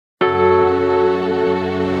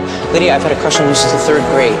Lydia, I've had a crush on you since the 3rd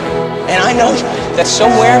grade. And I know that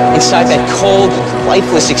somewhere inside that cold,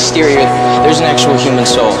 lifeless exterior, there's an actual human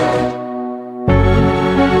soul.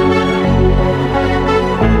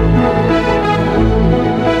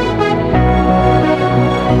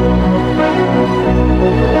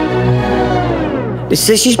 They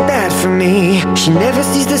say she's bad for me. She never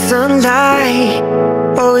sees the sunlight,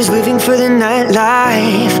 always living for the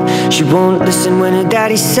nightlife. She won't listen when her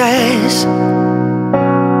daddy says.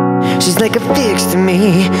 She's like a fix to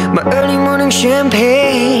me, my early morning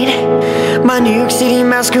champagne, my New York City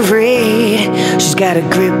masquerade. She's got a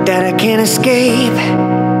grip that I can't escape,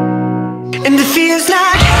 and it feels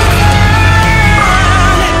like